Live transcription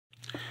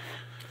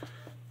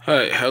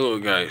Hi, hello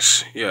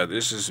guys. Yeah,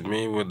 this is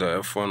me with the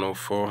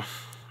f-104.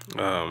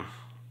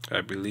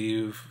 I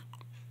believe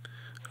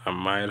I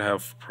might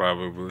have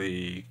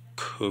probably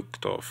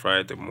cooked or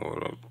fried the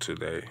motor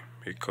today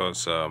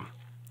because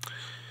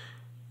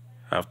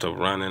after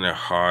running it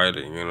hard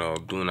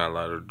and doing a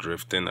lot of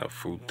drifting at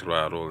full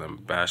throttle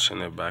and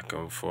bashing it back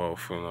and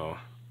forth,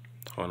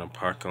 on a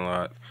parking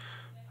lot,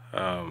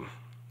 um,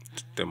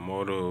 the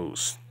motor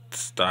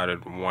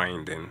started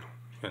winding,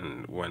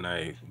 and when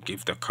I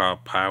give the car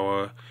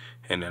power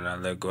and then I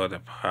let go of the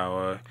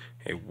power,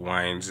 it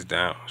winds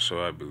down.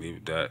 So I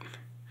believe that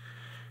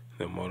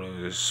the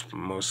motor is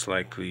most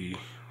likely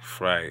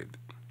fried.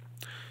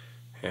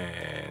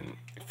 And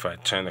if I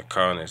turn the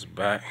car on its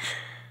back,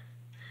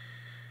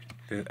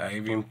 I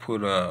even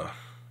put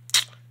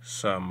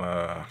some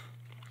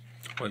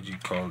what do you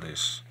call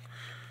this,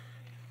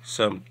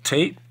 some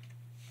tape.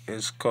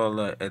 It's called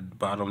a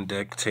bottom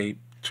deck tape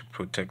to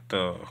protect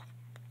the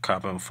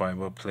carbon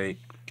fiber plate,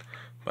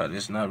 but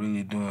it's not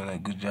really doing a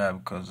good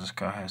job because this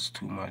car has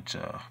too much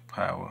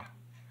power.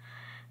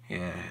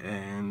 Yeah,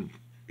 and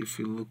if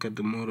you look at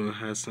the motor, it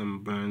has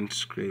some burn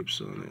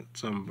scrapes on it,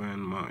 some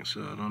burn marks.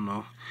 So I don't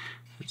know,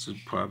 it's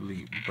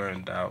probably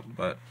burned out,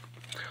 but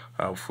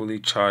I'll fully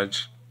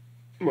charge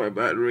my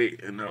battery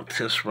and I'll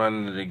test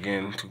run it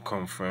again to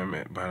confirm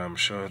it, but I'm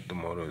sure the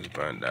motor is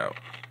burned out.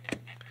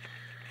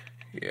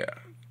 Yeah.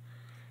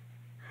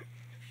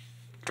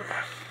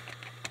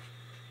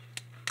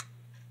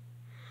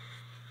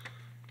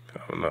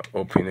 I'm not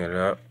opening it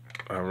up.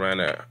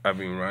 I've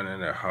been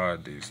running it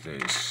hard these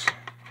days.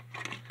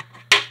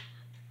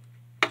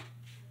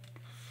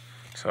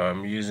 So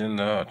I'm using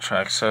the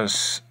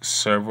Traxxas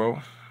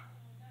servo.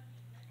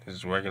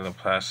 It's regular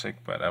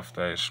plastic, but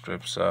after it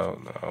strips out,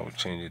 I'll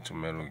change it to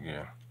metal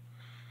gear.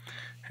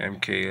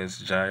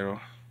 MKS gyro,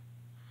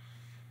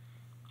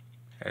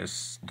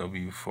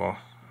 SW4,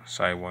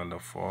 Sidewinder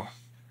 4,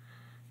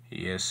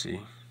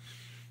 ESC.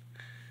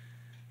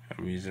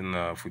 I'm using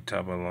a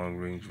Futaba long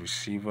range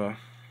receiver.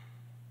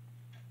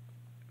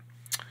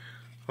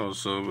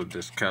 Also with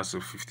this Castle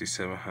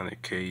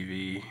 5700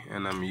 kV,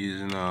 and I'm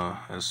using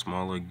a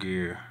smaller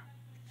gear.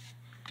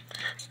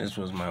 This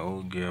was my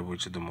old gear,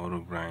 which the motor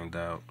grind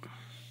out.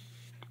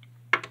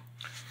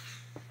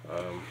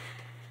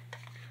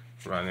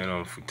 Running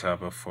on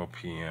Futaba 4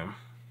 p.m.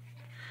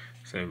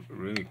 It's a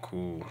really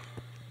cool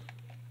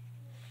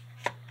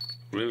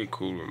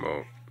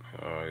remote.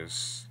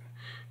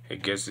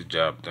 It gets the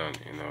job done,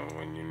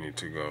 when you need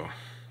to go.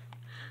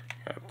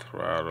 Got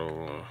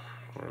throttle,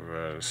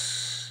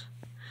 reverse.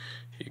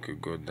 You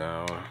could go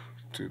down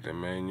to the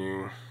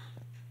menu.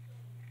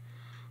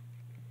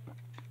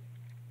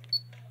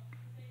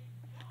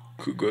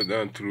 Could go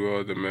down through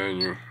all the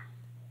menu.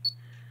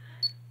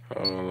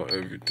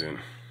 Everything.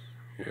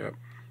 Yep.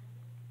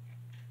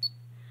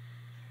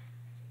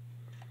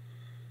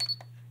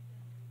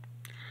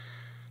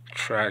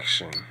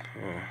 Traction.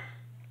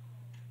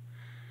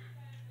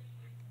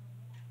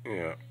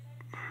 Yeah.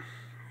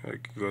 I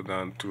could go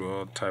down through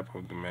all type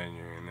of the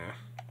menu in there.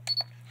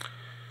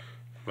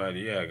 But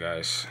yeah,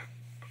 guys,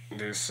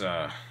 this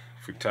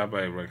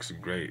Futaba works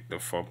great. The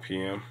 4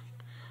 p.m.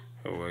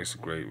 it works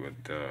great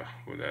with the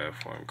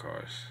F1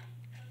 cars.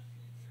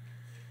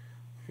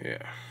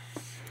 Yeah.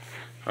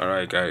 All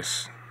right,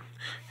 guys,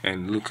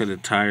 and look at the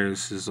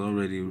tires. It's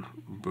already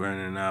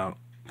burning out,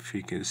 if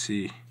you can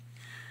see.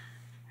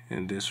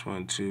 And this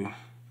one too.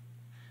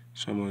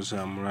 Someone's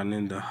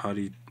running the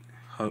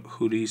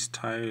hoodies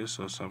tires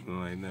or something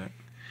like that.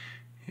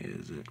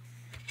 Here's it.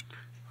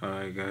 All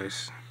right,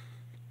 guys.